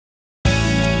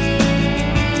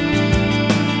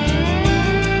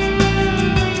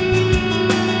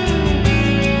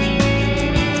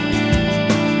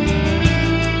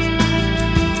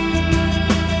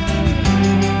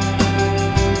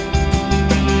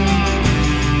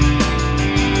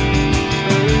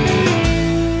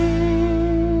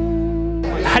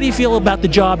you feel about the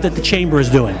job that the Chamber is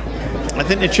doing? I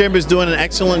think the Chamber is doing an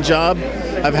excellent job.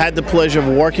 I've had the pleasure of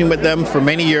working with them for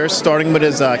many years, starting with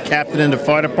as a captain in the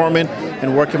fire department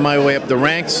and working my way up the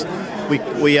ranks. We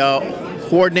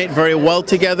coordinate very well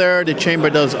together. The Chamber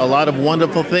does a lot of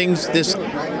wonderful things. This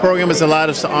program has allowed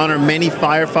us to honor many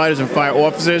firefighters and fire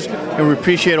officers, and we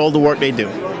appreciate all the work they do.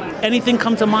 Anything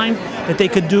come to mind that they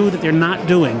could do that they're not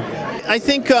doing? I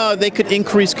think they could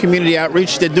increase community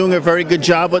outreach. They're doing a very good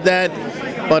job with that,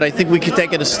 but I think we could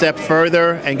take it a step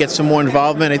further and get some more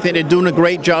involvement. I think they're doing a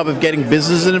great job of getting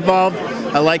businesses involved.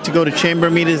 I like to go to Chamber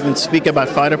meetings and speak about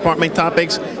fire department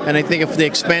topics, and I think if they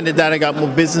expanded that and got more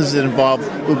businesses involved,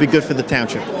 it would be good for the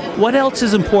Township. What else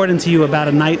is important to you about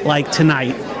a night like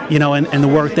tonight, you know, and the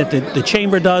work that the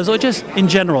Chamber does, or just in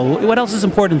general? What else is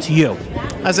important to you?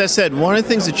 As I said, one of the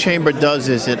things the Chamber does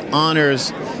is it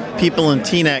honors people in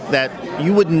Teaneck that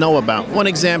you wouldn't know about. One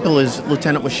example is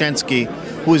Lieutenant Wiecenski,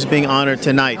 who is being honored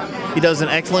tonight. He does an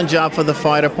excellent job for the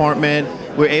fire department.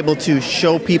 We're able to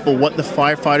show people what the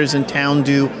firefighters in town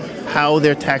do, how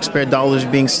their taxpayer dollars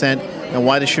are being spent, and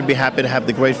why they should be happy to have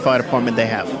the great fire department they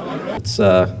have. It's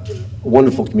a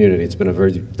wonderful community. It's been a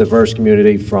very diverse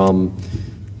community from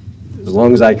as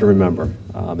long as I can remember.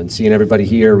 And seeing everybody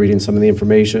here, reading some of the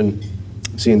information,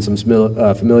 seeing some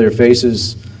familiar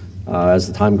faces as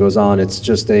the time goes on, it's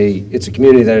a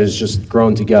community that has just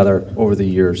grown together over the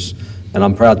years. And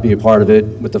I'm proud to be a part of it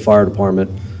with the fire department.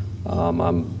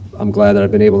 I'm glad that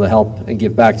I've been able to help and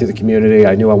give back to the community.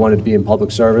 I knew I wanted to be in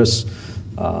public service.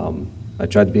 I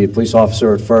tried to be a police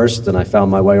officer at first, and I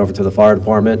found my way over to the fire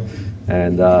department.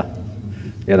 And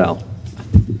you know,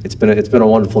 it's been a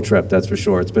wonderful trip, that's for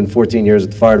sure. It's been 14 years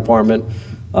at the fire department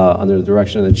under the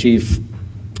direction of the chief.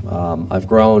 I've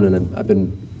grown, and I've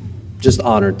been just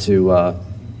honored to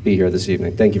be here this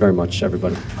evening. Thank you very much,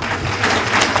 everybody.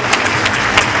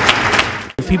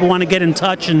 If people want to get in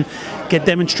touch and get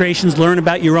demonstrations, learn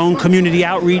about your own community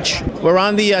outreach. We're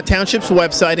on the Township's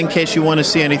website in case you want to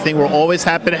see anything. We're always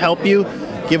happy to help you.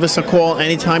 Give us a call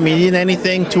anytime you need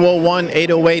anything,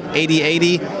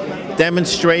 201-808-8080.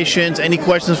 Demonstrations, any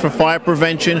questions for fire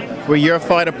prevention. We're your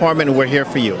fire department and we're here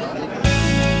for you.